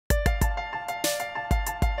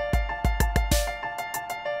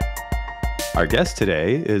Our guest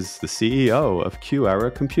today is the CEO of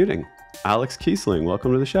QuEra Computing, Alex Keesling.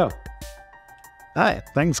 Welcome to the show. Hi,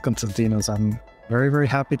 thanks, Konstantinos. I'm very, very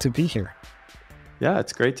happy to be here. Yeah,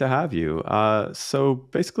 it's great to have you. So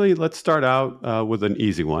basically, let's start out with an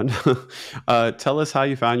easy one. Tell us how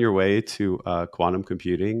you found your way to quantum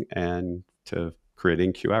computing and to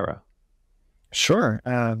creating QuEra. Sure.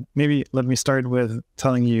 Maybe let me start with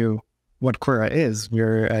telling you what QuEra is.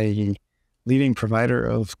 We're a leading provider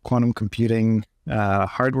of quantum computing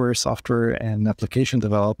hardware, software, and application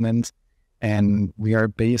development. And we are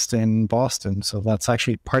based in Boston. So that's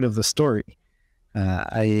actually part of the story.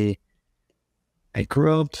 I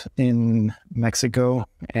grew up in Mexico,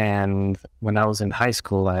 and when I was in high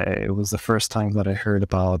school, it was the first time that I heard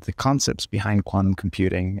about the concepts behind quantum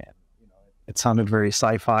computing. It sounded very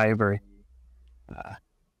sci-fi, very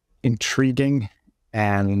intriguing,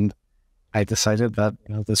 and I decided that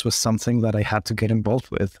this was something that I had to get involved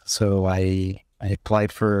with. So I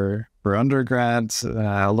applied for undergrads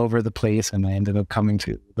all over the place, and I ended up coming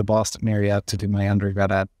to the Boston area to do my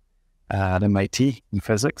undergrad at MIT in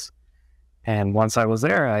physics. And once I was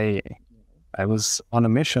there, I was on a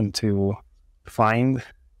mission to find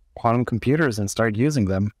quantum computers and start using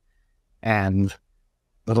them. And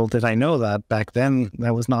little did I know that back then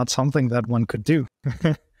that was not something that one could do.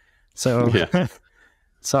 So yeah.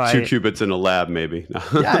 So Two qubits in a lab, maybe.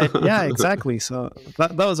 yeah, exactly. So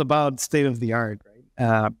that was about state of the art,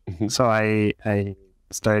 right? So I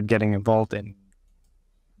started getting involved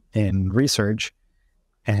in research,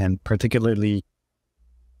 and particularly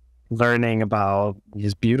learning about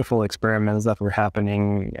these beautiful experiments that were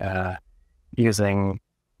happening using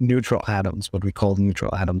neutral atoms, what we call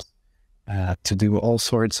neutral atoms, to do all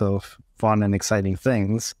sorts of fun and exciting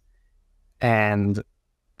things. And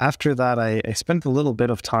after that, I spent a little bit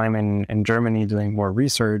of time in Germany doing more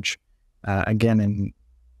research, again, in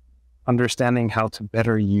understanding how to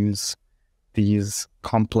better use these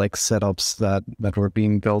complex setups that were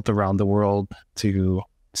being built around the world to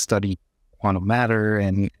study quantum matter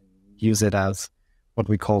and use it as what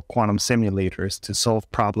we call quantum simulators to solve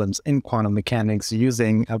problems in quantum mechanics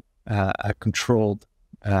using a controlled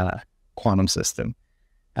quantum system.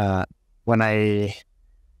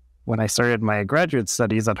 When I started my graduate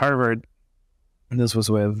studies at Harvard, this was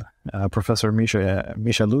with Professor Misha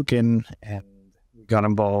Lukin, and we got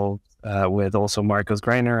involved with also Marcus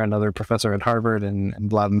Greiner, another professor at Harvard, and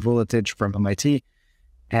Vladan Vuletic from MIT.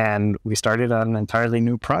 And we started an entirely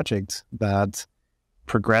new project that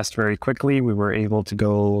progressed very quickly. We were able to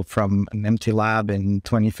go from an empty lab in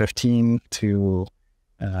 2015 to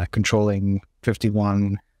controlling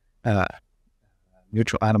 51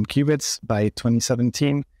 neutral atom qubits by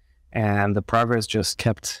 2017. And the progress just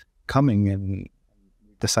kept coming, and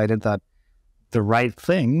decided that the right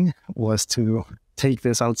thing was to take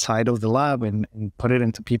this outside of the lab and put it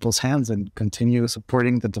into people's hands and continue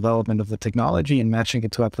supporting the development of the technology and matching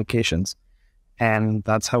it to applications. And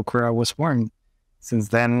that's how QuEra was formed. Since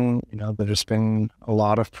then, there's been a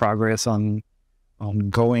lot of progress on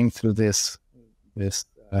going through this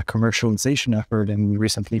commercialization effort, and we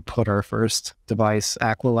recently put our first device,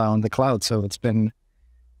 Aquila, on the cloud. So it's been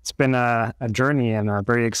a journey, and a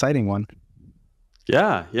very exciting one.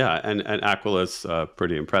 Yeah. And Aquila's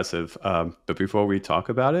pretty impressive. But before we talk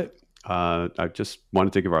about it, I just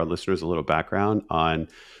wanted to give our listeners a little background on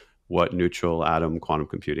what neutral atom quantum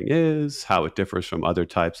computing is, how it differs from other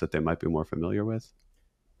types that they might be more familiar with.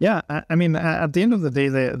 Yeah, I mean, at the end of the day,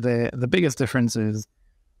 the biggest difference is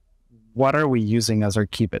what are we using as our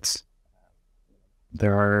qubits?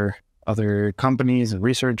 There are other companies and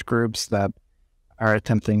research groups that are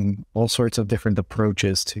attempting all sorts of different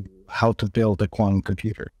approaches to how to build a quantum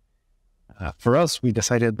computer. For us, we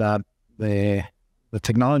decided that the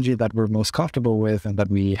technology that we're most comfortable with and that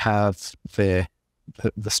we have the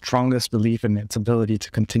strongest belief in its ability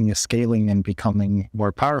to continue scaling and becoming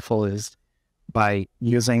more powerful is by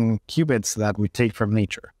using qubits that we take from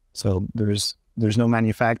nature. So there's no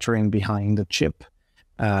manufacturing behind the chip.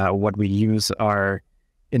 What we use are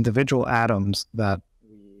individual atoms that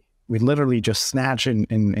we literally just snatch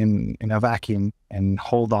in a vacuum and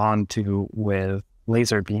hold on to with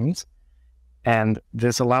laser beams. And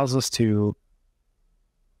this allows us to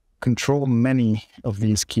control many of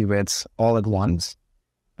these qubits all at once.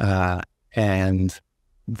 And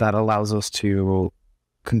that allows us to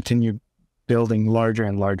continue building larger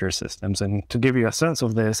and larger systems. And to give you a sense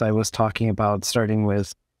of this, I was talking about starting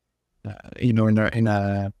with, in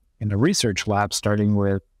a research lab, starting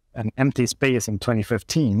with an empty space in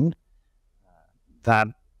 2015. That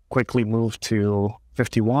quickly moved to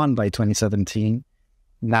 51 by 2017.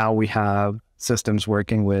 Now we have systems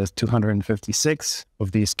working with 256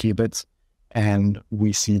 of these qubits, and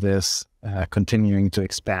we see this continuing to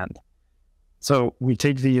expand. So we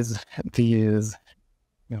take these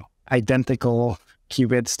identical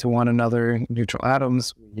qubits to one another, neutral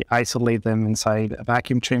atoms, we isolate them inside a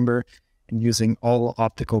vacuum chamber, and using all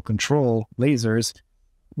optical control lasers,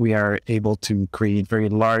 we are able to create very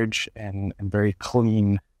large and very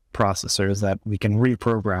clean processors that we can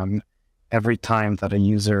reprogram every time that a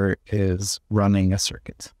user is running a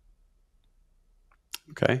circuit.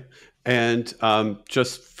 Okay. And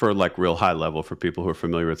just for like real high level for people who are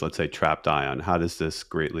familiar with, let's say, trapped ion, how does this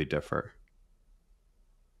greatly differ?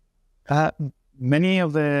 Many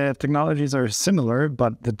of the technologies are similar,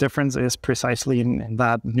 but the difference is precisely in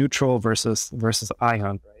that neutral versus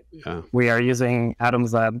ion. Right? Yeah. We are using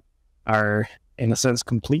atoms that are, in a sense,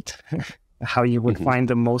 complete, how you would find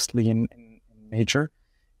them mostly in nature.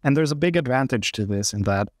 And there's a big advantage to this in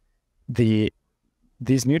that these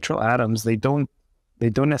neutral atoms, they don't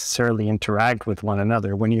necessarily interact with one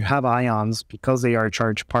another. When you have ions, because they are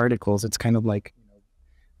charged particles, it's kind of like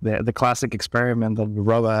the classic experiment that you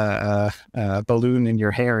rub a balloon in your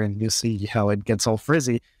hair and you see how it gets all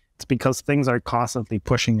frizzy. It's because things are constantly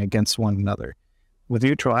pushing against one another. With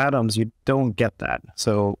neutral atoms, you don't get that.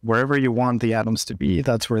 So wherever you want the atoms to be,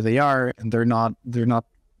 that's where they are, and they're not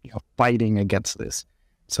fighting against this.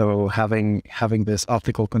 So having this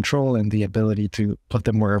optical control and the ability to put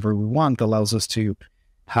them wherever we want allows us to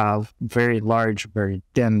have very large, very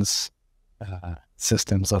dense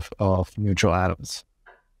systems of neutral atoms.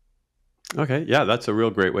 Okay. Yeah, that's a real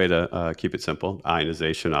great way to keep it simple.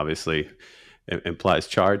 Ionization obviously implies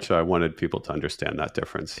charge, so I wanted people to understand that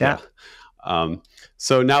difference. Yeah.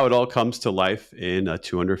 So now it all comes to life in a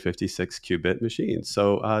 256 qubit machine.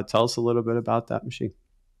 So tell us a little bit about that machine.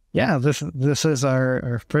 Yeah, this is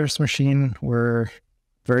our first machine. We're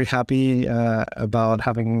very happy about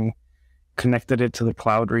having connected it to the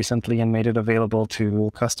cloud recently and made it available to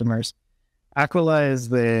customers. QuEra is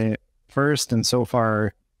the first and so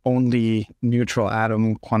far only neutral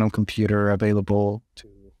atom quantum computer available to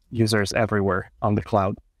users everywhere on the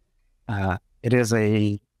cloud. It is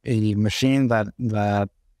a machine that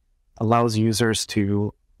allows users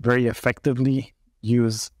to very effectively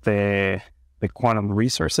use the quantum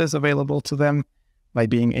resources available to them by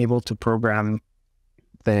being able to program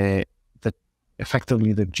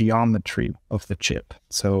effectively the geometry of the chip.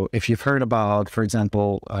 So if you've heard about, for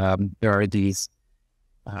example, there are these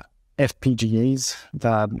FPGAs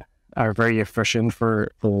that are very efficient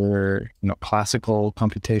for classical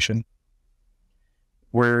computation.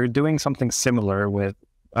 We're doing something similar with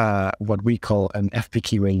what we call an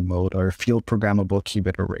FPQA mode, or field programmable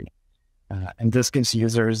qubit array. And this gives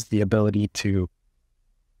users the ability to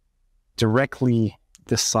directly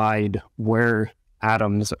decide where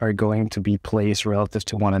atoms are going to be placed relative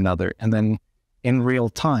to one another. And then in real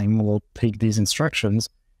time, we'll take these instructions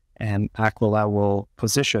and QuEra will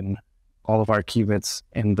position all of our qubits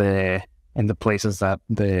in the places that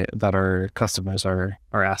our customers are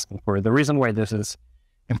asking for. The reason why this is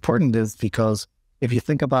important is because if you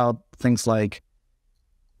think about things like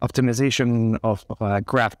optimization of a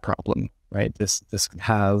graph problem, right? This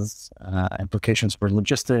has implications for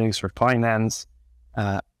logistics, for finance.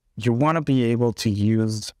 You want to be able to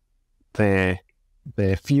use the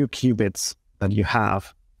few qubits that you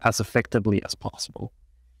have as effectively as possible.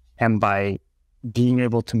 And by being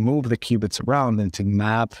able to move the qubits around and to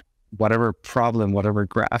map whatever problem, whatever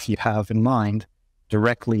graph you have in mind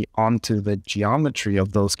directly onto the geometry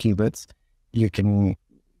of those qubits, you can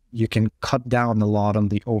cut down a lot on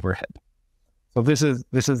the overhead. So this is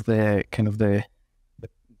the kind of the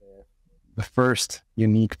first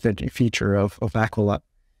unique feature of QuEra,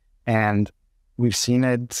 and we've seen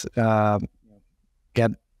it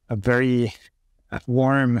get a very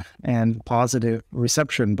warm and positive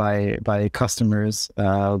reception by customers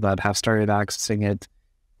that have started accessing it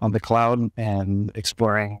on the cloud and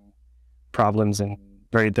exploring problems in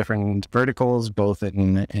very different verticals, both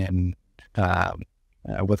in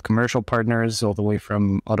with commercial partners all the way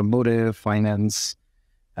from automotive, finance,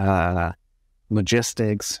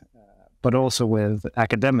 logistics, but also with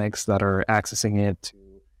academics that are accessing it to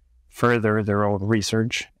further their own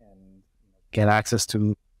research and get access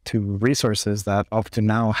to resources that up to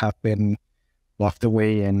now have been locked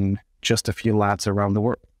away in just a few labs around the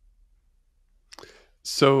world.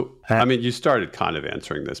 So, I mean, you started kind of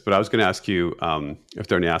answering this, but I was going to ask you if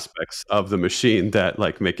there are any aspects of the machine that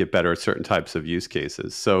like make it better at certain types of use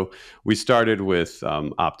cases. So we started with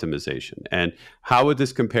optimization. And how would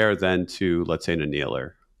this compare then to, let's say, an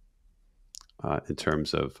annealer in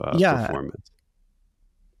terms of performance?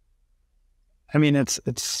 I mean, it's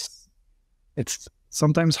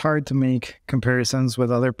sometimes hard to make comparisons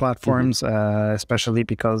with other platforms, especially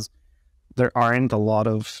because there aren't a lot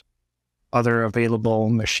of other available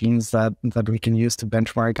machines that we can use to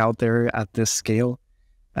benchmark out there at this scale.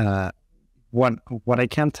 What I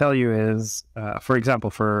can tell you is, for example,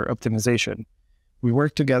 for optimization, we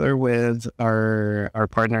work together with our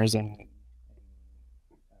partners in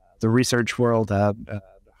the research world at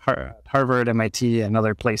Harvard, MIT, and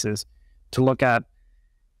other places to look at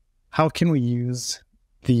how can we use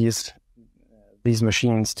these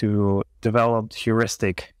machines to develop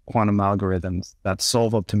heuristic quantum algorithms that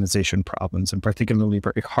solve optimization problems, and particularly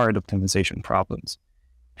very hard optimization problems.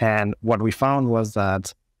 And what we found was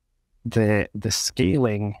that the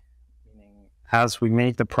scaling, as we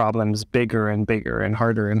make the problems bigger and bigger and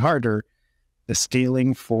harder, the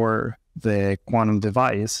scaling for the quantum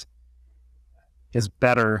device is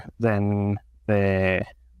better than the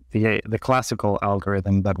classical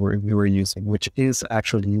algorithm that we were using, which is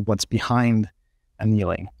actually what's behind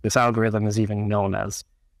annealing. This algorithm is even known as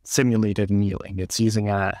simulated annealing. It's using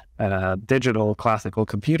a digital classical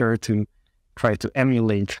computer to try to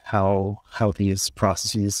emulate how these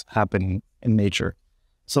processes happen in nature.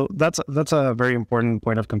 So that's a very important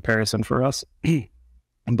point of comparison for us.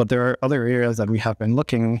 But there are other areas that we have been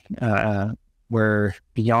looking where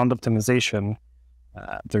beyond optimization,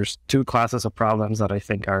 there's two classes of problems that I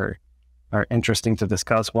think are interesting to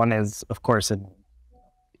discuss. One is, of course, in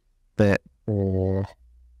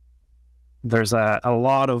there's a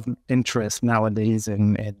lot of interest nowadays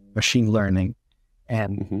in machine learning,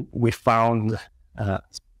 and we found a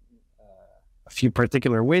few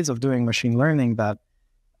particular ways of doing machine learning that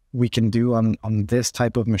we can do on this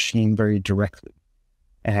type of machine very directly.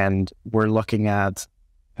 And we're looking at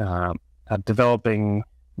developing,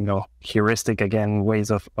 heuristic, again, ways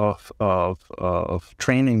of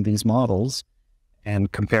training these models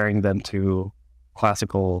and comparing them to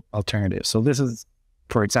classical alternatives. So this is,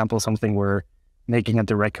 for example, something we're making a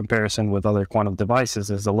direct comparison with other quantum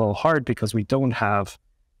devices is a little hard because we don't have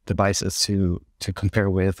devices to compare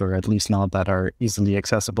with, or at least not that are easily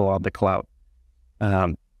accessible on the cloud.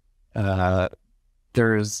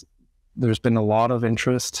 There's been a lot of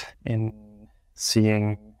interest in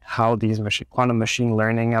seeing how these quantum machine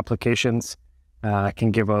learning applications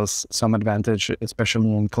can give us some advantage,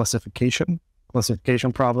 especially in classification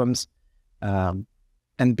problems.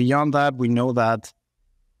 And beyond that, we know that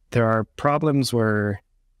there are problems where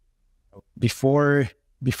before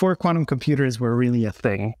quantum computers were really a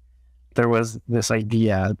thing, there was this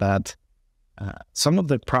idea that some of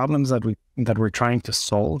the problems that we're trying to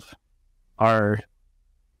solve are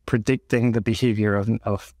predicting the behavior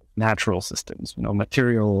of natural systems,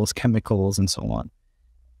 materials, chemicals, and so on.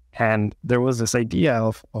 And there was this idea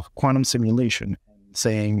of quantum simulation,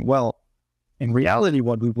 saying, well, in reality,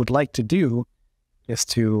 what we would like to do is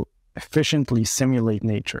to efficiently simulate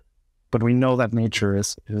nature. But we know that nature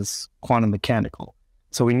is quantum mechanical.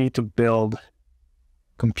 So we need to build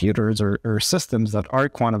computers or systems that are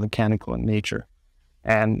quantum mechanical in nature.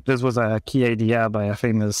 And this was a key idea by a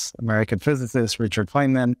famous American physicist, Richard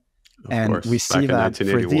Feynman. And we see that for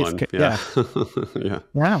these,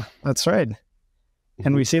 yeah, that's right.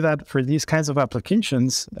 And we see that for these kinds of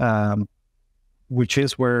applications, which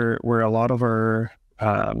is where a lot of our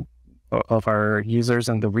users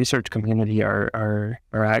and the research community are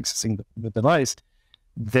accessing the device.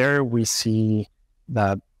 There we see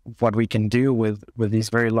that what we can do with these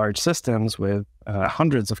very large systems with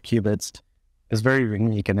hundreds of qubits is very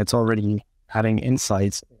unique, and it's already adding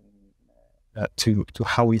insights to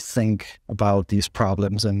how we think about these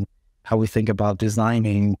problems and how we think about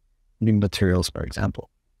designing new materials, for example.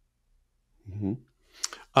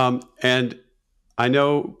 And I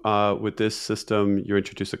know with this system, you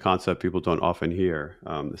introduce a concept people don't often hear,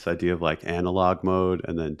 this idea of like analog mode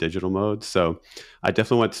and then digital mode. So I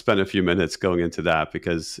definitely want to spend a few minutes going into that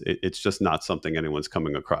because it's just not something anyone's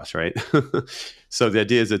coming across, right? So the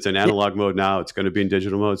idea is it's in analog mode now, it's going to be in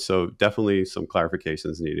digital mode. So definitely some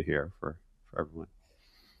clarifications needed here for everyone.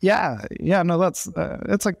 Yeah, no, it's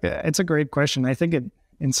a great question. I think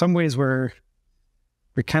in some ways we're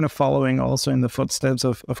kind of following also in the footsteps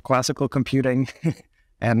of classical computing,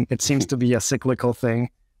 and it seems to be a cyclical thing.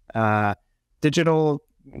 Digital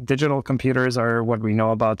computers are what we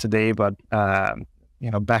know about today, but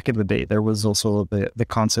back in the day, there was also the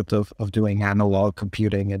concept of doing analog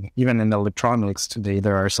computing, and even in electronics today,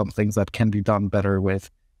 there are some things that can be done better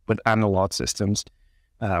with analog systems.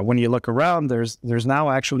 When you look around, there's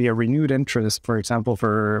now actually a renewed interest, for example,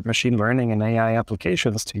 for machine learning and AI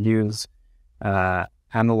applications to use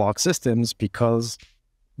analog systems because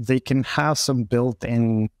they can have some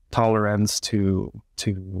built-in tolerance to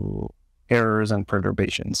errors and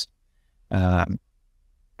perturbations. And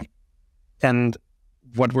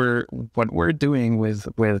what we're doing with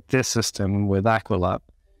this system, with Aquila,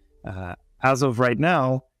 as of right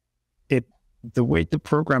now, the way to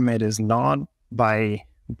program it is not by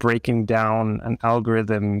breaking down an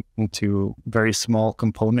algorithm into very small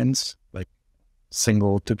components, like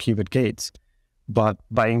single 2-qubit gates, but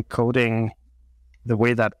by encoding the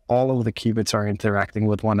way that all of the qubits are interacting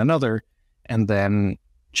with one another and then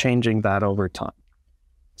changing that over time.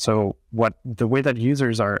 So the way that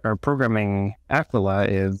users are programming Aquila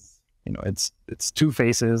is, it's two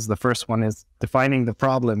phases. The first one is defining the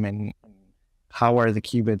problem and how are the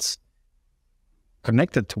qubits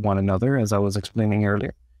connected to one another, as I was explaining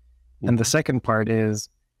earlier. And the second part is,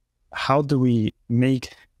 how do we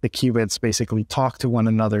make the qubits basically talk to one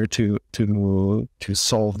another to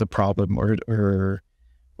solve the problem, or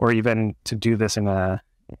even to do this in a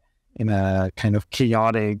kind of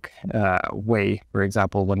chaotic way. For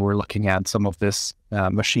example, when we're looking at some of this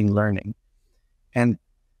machine learning, and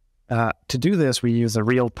to do this, we use a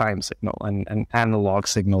real-time signal and an analog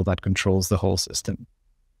signal that controls the whole system.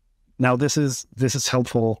 Now, this is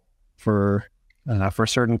helpful for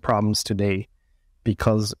certain problems today,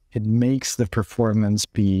 because it makes the performance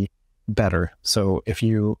be better. So if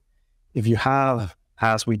you have,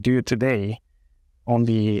 as we do today,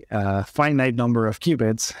 only a finite number of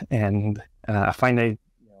qubits and a finite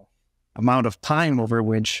amount of time over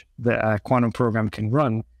which the quantum program can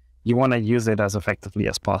run, you want to use it as effectively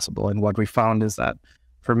as possible. And what we found is that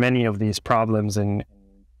for many of these problems in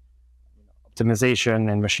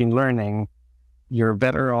optimization and machine learning, you're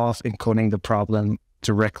better off encoding the problem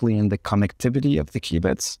directly in the connectivity of the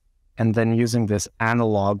qubits, and then using this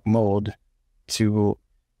analog mode to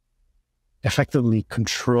effectively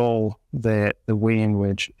control the way in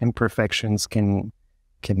which imperfections can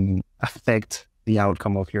affect the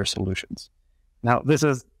outcome of your solutions. Now, this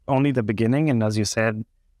is only the beginning, and as you said,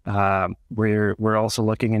 we're also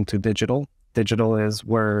looking into digital. Digital is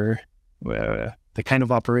where the kind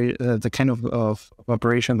of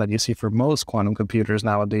operation that you see for most quantum computers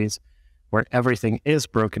nowadays, where everything is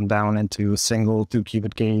broken down into single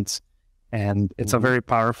 2-qubit gates, and it's a very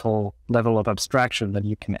powerful level of abstraction that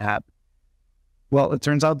you can add. Well, it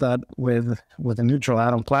turns out that with a neutral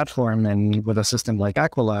atom platform and with a system like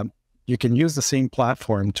Aquila, you can use the same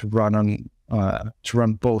platform to run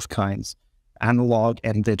both kinds, analog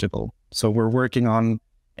and digital. So we're working on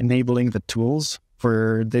enabling the tools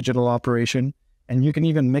for digital operation, and you can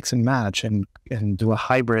even mix and match and do a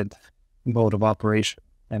hybrid mode of operation.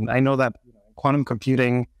 And I know that quantum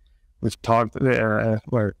computing, we've talked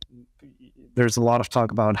where there's a lot of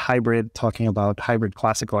talk about hybrid, talking about hybrid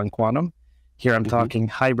classical and quantum. Here I'm talking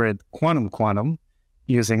hybrid quantum,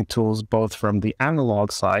 using tools both from the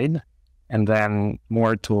analog side and then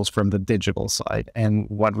more tools from the digital side. And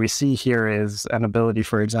what we see here is an ability,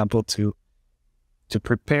 for example, to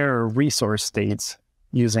prepare resource states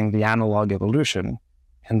using the analog evolution,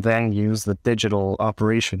 and then use the digital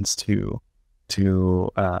operations to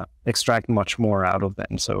extract much more out of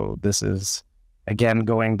them. So this is, again,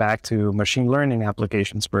 going back to machine learning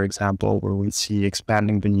applications, for example, where we see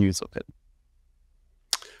expanding the use of it.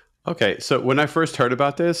 Okay, so when I first heard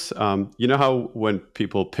about this, you know how when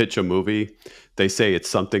people pitch a movie, they say it's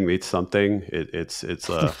something meets something. It's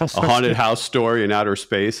a haunted house story in outer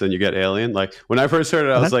space, and you get Alien. Like when I first heard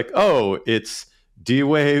it, I was like, oh, it's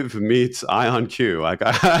D-Wave meets Ion Q. Like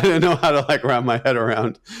I didn't know how to wrap my head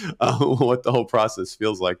around what the whole process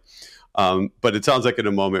feels like. But it sounds like in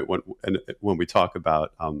a moment when we talk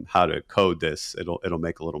about how to code this, it'll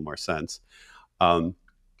make a little more sense.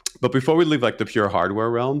 But before we leave the pure hardware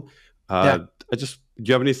realm, do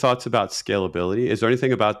you have any thoughts about scalability? Is there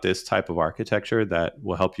anything about this type of architecture that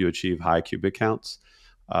will help you achieve high qubit counts?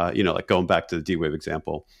 Like going back to the D-Wave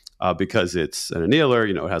example, because it's an annealer,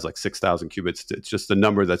 it has 6,000 qubits. It's just a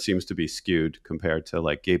number that seems to be skewed compared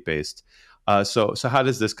to gate-based. So how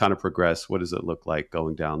does this kind of progress? What does it look like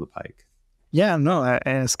going down the pike? Yeah, no,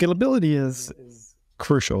 scalability is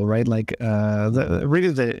crucial, right?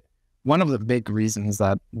 One of the big reasons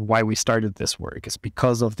that why we started this work is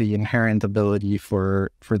because of the inherent ability for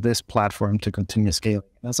this platform to continue scaling.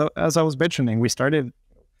 As I was mentioning, we started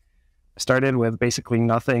with basically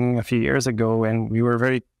nothing a few years ago, and we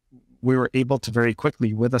were able to very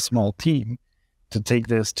quickly, with a small team, to take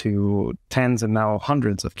this to tens and now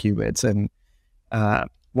hundreds of qubits. And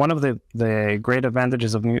one of the great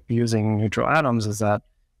advantages of using neutral atoms is that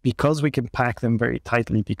because we can pack them very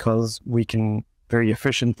tightly, because we can very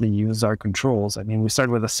efficiently use our controls. I mean, we start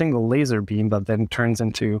with a single laser beam that then turns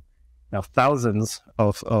into thousands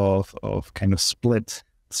of kind of split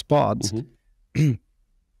spots.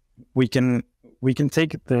 we can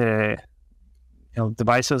take the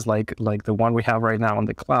devices like the one we have right now on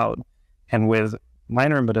the cloud, and with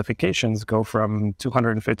minor modifications go from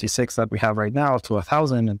 256 that we have right now to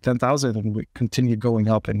 1,000 and 10,000, and we continue going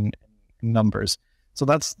up in numbers. So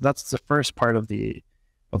that's the first part of the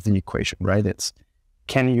equation, right? It's,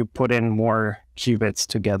 can you put in more qubits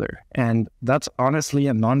together? And that's honestly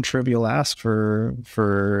a non-trivial ask for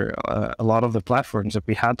a lot of the platforms. If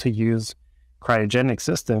we had to use cryogenic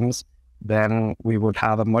systems, then we would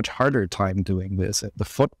have a much harder time doing this. The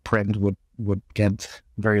footprint would get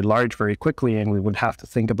very large very quickly, and we would have to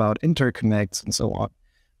think about interconnects and so on.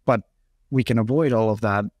 But we can avoid all of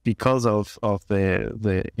that because of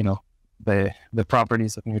the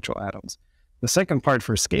properties of neutral atoms. The second part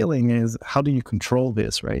for scaling is, how do you control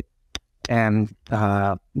this, right? And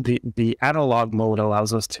the analog mode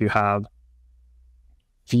allows us to have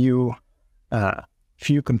few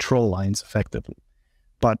control lines effectively.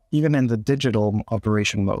 But even in the digital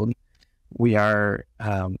operation mode, we're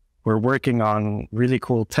working on really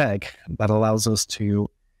cool tech that allows us to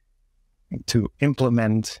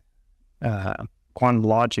implement quantum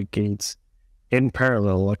logic gates in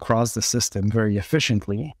parallel across the system very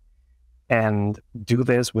efficiently, and do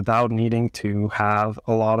this without needing to have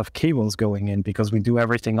a lot of cables going in, because we do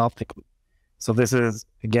everything optically. So this is,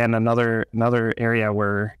 again, another area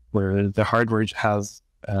where the hardware has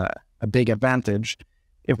a big advantage.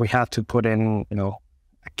 If we have to put in, a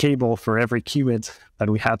cable for every qubit that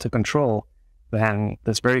we have to control, then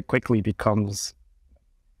this very quickly becomes,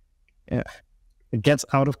 it gets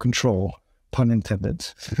out of control, pun intended.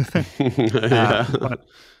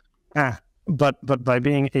 Yeah. But by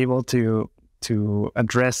being able to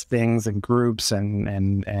address things in groups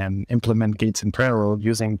and implement gates in parallel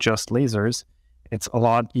using just lasers, it's a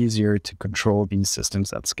lot easier to control these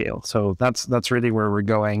systems at scale. So that's really where we're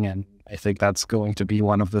going, and I think that's going to be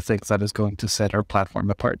one of the things that is going to set our platform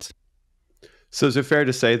apart. So is it fair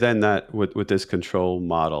to say then that with this control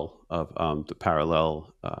model of the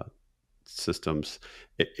parallel systems,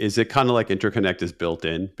 is it kind of like interconnect is built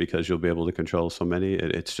in, because you'll be able to control so many?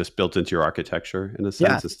 It's just built into your architecture in a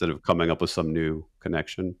sense, instead of coming up with some new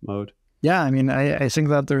connection mode? Yeah, I mean, I think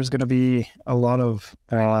that there's going to be a lot of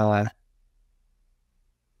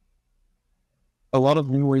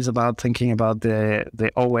new ways about thinking about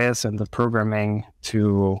the OS and the programming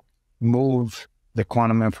to move the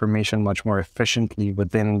quantum information much more efficiently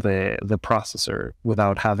within the processor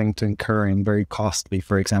without having to incur in very costly,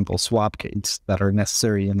 for example, swap gates that are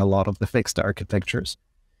necessary in a lot of the fixed architectures.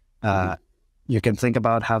 You can think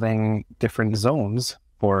about having different zones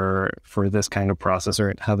for this kind of processor,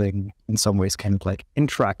 and having, in some ways, kind of like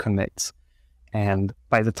intra-connects. And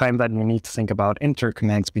by the time that you need to think about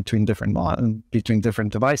interconnects between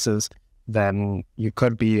different devices, then you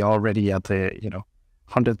could be already at the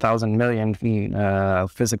 100,000 million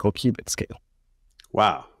physical qubit scale.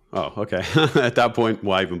 Wow. Oh, okay. At that point,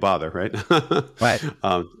 why even bother, right? Right.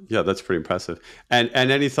 Yeah, that's pretty impressive. And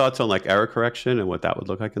any thoughts on like error correction and what that would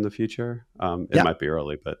look like in the future? It might be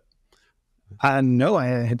early, but no,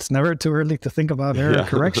 it's never too early to think about error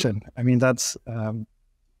correction. I mean, that's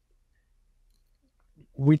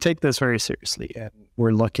we take this very seriously, and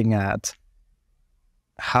we're looking at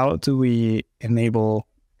how do we enable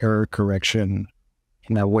error correction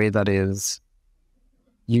in a way that is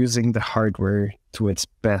using the hardware to its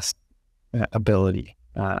best ability.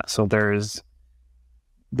 So there's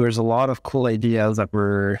a lot of cool ideas that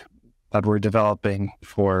we're developing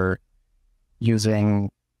for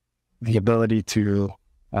using the ability to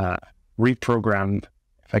reprogram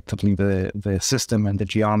effectively the system and the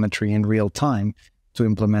geometry in real time to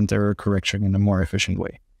implement error correction in a more efficient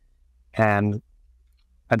way. And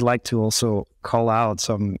I'd like to also call out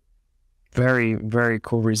some very, very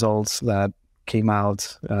cool results that came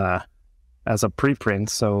out as a preprint,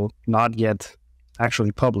 so not yet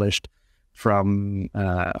actually published, from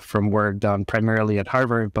work done primarily at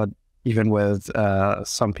Harvard, but even with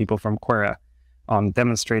some people from QuEra, on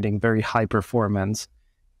demonstrating very high performance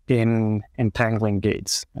in entangling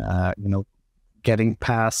gates, getting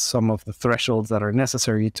past some of the thresholds that are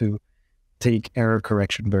necessary to take error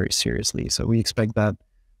correction very seriously. So we expect that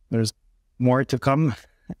there's more to come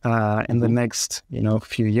in the next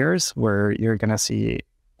few years, where you're going to see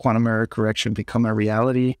quantum error correction become a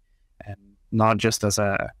reality, and not just as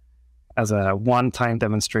a one-time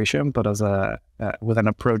demonstration, but as with an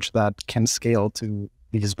approach that can scale to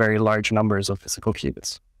these very large numbers of physical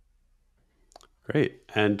qubits. Great.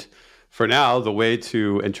 And for now, the way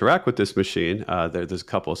to interact with this machine, there's a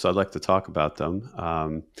couple, so I'd like to talk about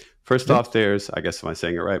them. First off, there's, I guess, am I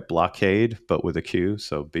saying it right, blockade, but with a Q,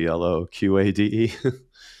 so BLOQADE.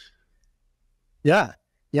 Yeah.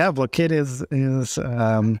 Yeah, Blockade is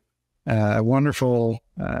a wonderful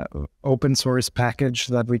open source package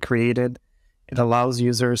that we created. It allows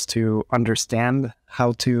users to understand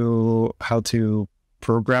how to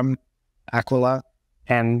program Aquila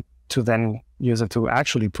and to then use it to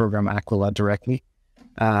actually program Aquila directly.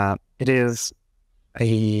 It is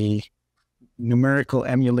a numerical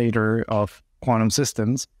emulator of quantum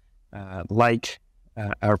systems, like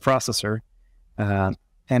our processor.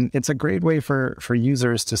 And it's a great way for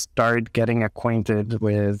users to start getting acquainted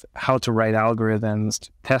with how to write algorithms, to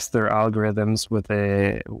test their algorithms with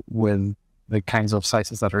the kinds of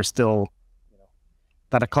sizes that are still,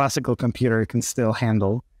 that a classical computer can still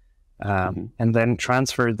handle, and then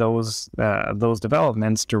transfer those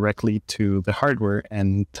developments directly to the hardware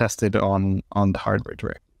and test it on the hardware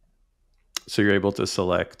directly. So you're able to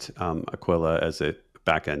select Aquila as a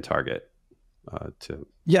backend target to.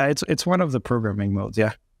 Yeah, it's one of the programming modes.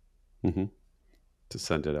 Yeah. To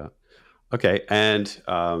send it out. Okay, and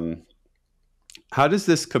how does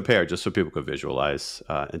this compare? Just so people could visualize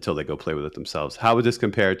until they go play with it themselves. How would this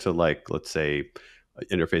compare to, like, let's say,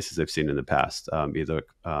 interfaces they've seen in the past? Either,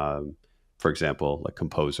 for example, like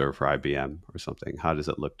Composer for IBM or something. How does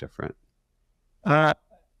it look different? I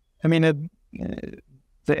mean,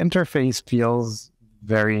 the interface feels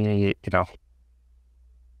very,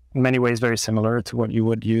 in many ways very similar to what you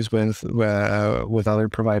would use with other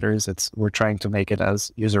providers. We're trying to make it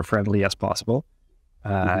as user friendly as possible.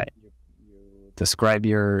 You describe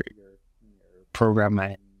your program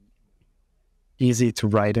in easy to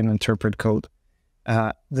write and interpret code.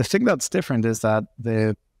 The thing that's different is that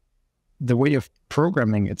the way of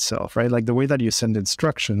programming itself, right? Like the way that you send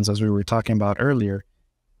instructions, as we were talking about earlier,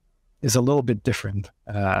 is a little bit different,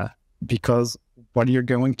 because what you're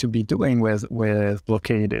going to be doing with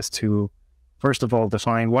Blockade is to, first of all,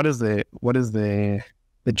 define what is the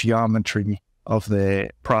geometry of the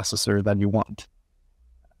processor that you want.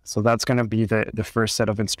 So that's going to be the first set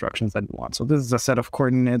of instructions that you want. So this is a set of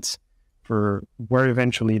coordinates for where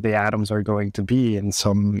eventually the atoms are going to be in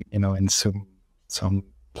some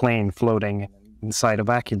plane floating inside a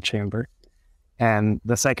vacuum chamber. And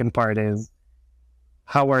the second part is,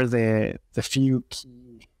 how are the few key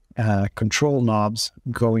control knobs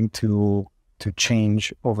going to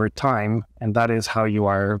change over time, and that is how you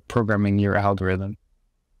are programming your algorithm.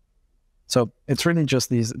 So it's really just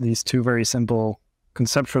these two very simple,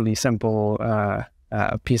 conceptually simple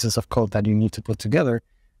pieces of code that you need to put together,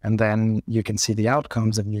 and then you can see the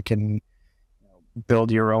outcomes, and you can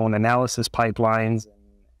build your own analysis pipelines,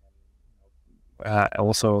 and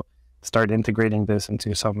also start integrating this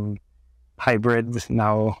into some hybrid,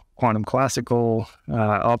 now quantum classical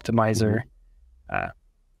optimizer.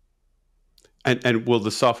 And will the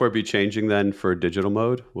software be changing then for digital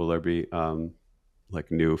mode? Will there be like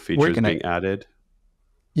new features being added?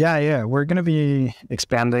 Yeah, we're going to be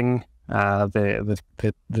expanding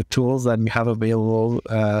the tools that we have available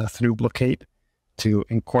through Blockade to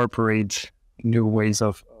incorporate new ways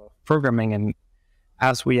of programming. And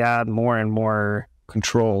as we add more and more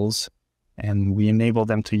controls and we enable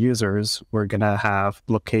them to users, we're going to have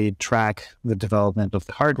Blockade track the development of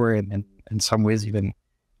the hardware, and in some ways even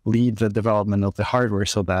lead the development of the hardware,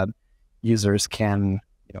 so that users can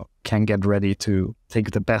get ready to take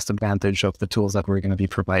the best advantage of the tools that we're going to be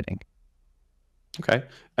providing. Okay.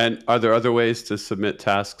 And are there other ways to submit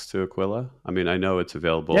tasks to Aquila? I mean, I know it's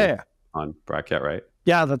available on Bracket, right?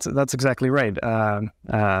 Yeah, that's exactly right.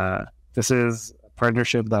 This is a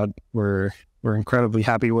partnership that we're incredibly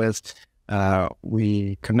happy with.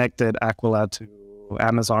 We connected Aquila to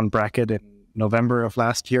Amazon Bracket in November of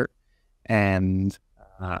last year, and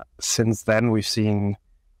since then we've seen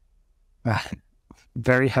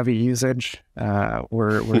very heavy usage.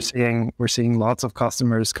 We're seeing lots of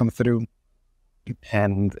customers come through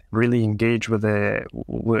and really engage with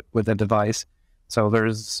the device. So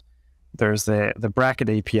there's the Bracket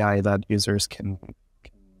API that users can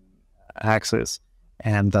access,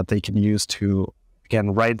 and that they can use to,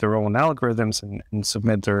 again, write their own algorithms and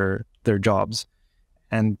submit their jobs.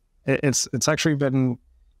 And it's actually been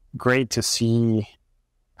great to see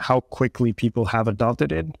how quickly people have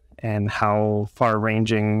adopted it, and how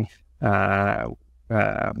far-ranging the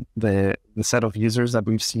set of users that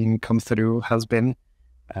we've seen come through has been.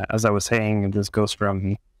 As I was saying, this goes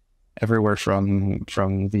from everywhere from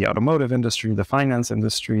the automotive industry, the finance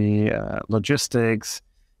industry, logistics.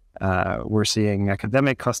 We're seeing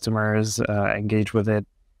academic customers engage with it.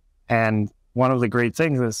 And one of the great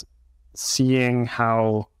things is seeing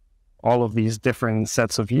how all of these different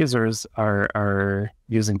sets of users are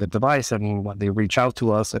using the device, and when they reach out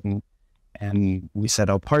to us and we set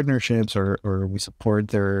up partnerships or we support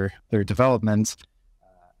their developments,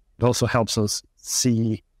 it also helps us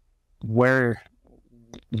see where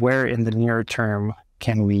in the near term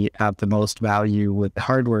can we add the most value with the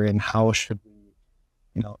hardware, and how should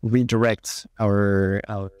we redirect our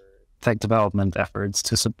tech development efforts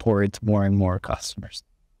to support more and more customers.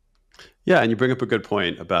 Yeah, and you bring up a good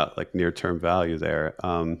point about like near-term value there.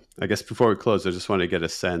 I guess before we close, I just want to get a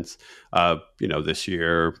sense. This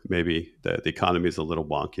year maybe the economy is a little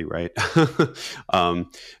wonky, right?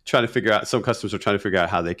 Trying to figure out. Some customers are trying to figure out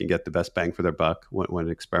how they can get the best bang for their buck when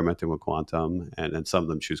experimenting with quantum, and some of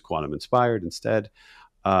them choose quantum inspired instead.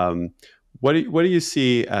 What do you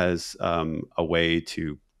see as a way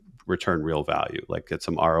to return real value, like get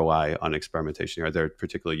some ROI on experimentation? Are there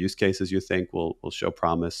particular use cases you think will show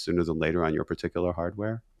promise sooner than later on your particular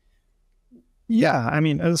hardware? Yeah, I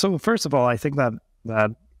mean, so first of all, I think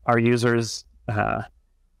that our users,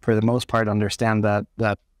 for the most part, understand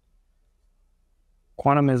that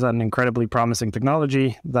quantum is an incredibly promising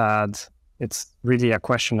technology, that it's really a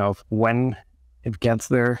question of when it gets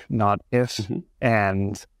there, not if,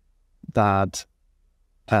 and that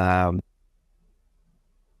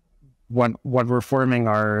what we're forming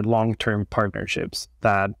are long-term partnerships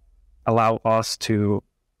that allow us to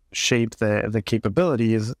shape the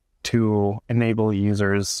capabilities to enable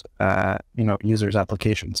users, users'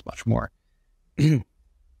 applications much more.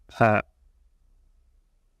 I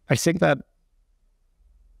think that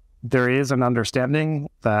there is an understanding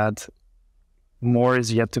that more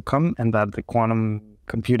is yet to come, and that the quantum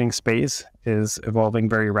computing space is evolving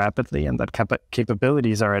very rapidly, and that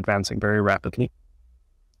capabilities are advancing very rapidly.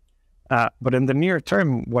 But in the near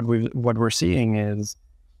term, what we're seeing is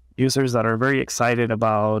users that are very excited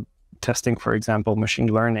about testing, for example, machine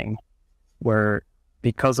learning, where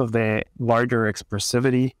because of the larger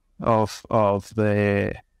expressivity of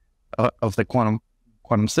the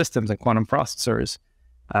quantum systems and quantum processors,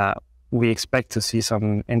 we expect to see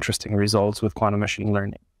some interesting results with quantum machine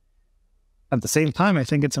learning. At the same time, I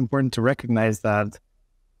think it's important to recognize that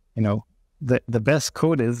the best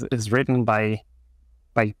code is written by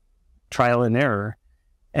trial and error,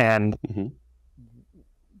 and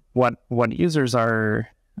what users are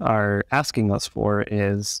asking us for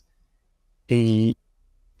is a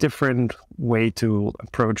different way to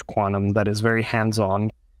approach quantum that is very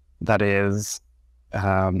hands-on, that is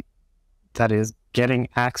getting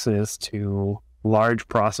access to large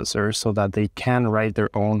processors so that they can write their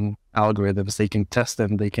own algorithms, they can test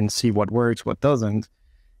them, they can see what works, what doesn't.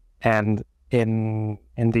 And in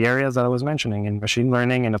the areas that I was mentioning, in machine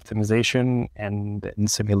learning and optimization and in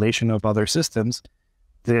simulation of other systems,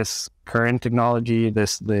 this current technology,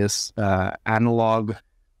 this analog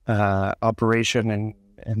operation, and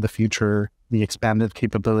in the future, the expanded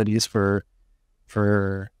capabilities for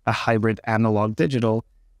a hybrid analog digital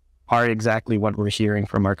are exactly what we're hearing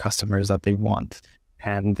from our customers that they want.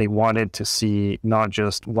 And they wanted to see not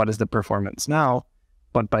just what is the performance now,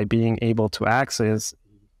 but by being able to access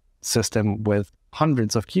system with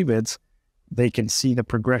hundreds of qubits, they can see the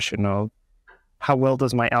progression of how well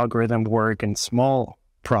does my algorithm work in small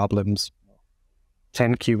problems,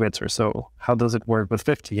 10 qubits or so. How does it work with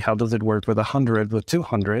 50? How does it work with 100, with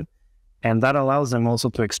 200? And that allows them also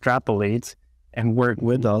to extrapolate and work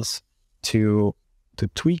with us to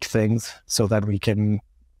tweak things so that we can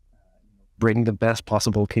bring the best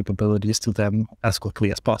possible capabilities to them as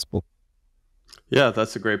quickly as possible. Yeah,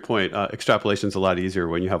 that's a great point. Extrapolation is a lot easier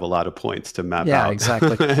when you have a lot of points to map out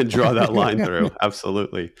exactly. and draw that line through.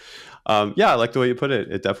 Absolutely. I like the way you put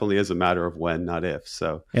it. It definitely is a matter of when, not if.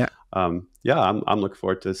 So I'm looking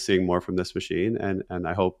forward to seeing more from this machine, and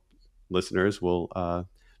I hope listeners will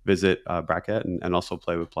visit Bracket and also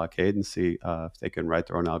play with Blockade and see if they can write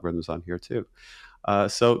their own algorithms on here too.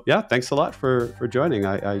 Thanks a lot for joining.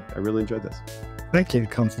 I really enjoyed this. Thank you,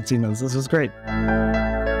 Konstantinos. This was great.